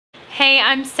Hey,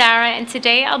 I'm Sarah, and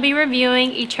today I'll be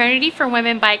reviewing Eternity for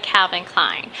Women by Calvin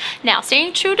Klein. Now,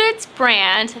 staying true to its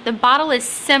brand, the bottle is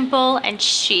simple and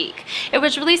chic. It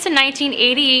was released in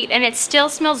 1988 and it still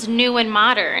smells new and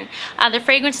modern. The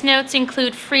fragrance notes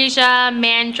include freesia,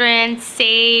 mandarin,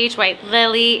 sage, white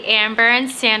lily, amber, and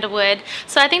sandalwood.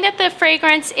 So I think that the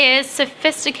fragrance is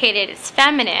sophisticated, it's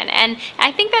feminine, and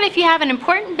I think that if you have an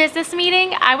important business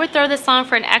meeting, I would throw this on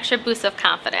for an extra boost of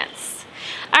confidence.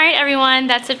 Alright everyone,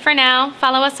 that's it for now.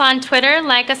 Follow us on Twitter,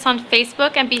 like us on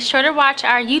Facebook, and be sure to watch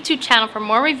our YouTube channel for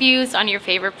more reviews on your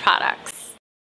favorite products.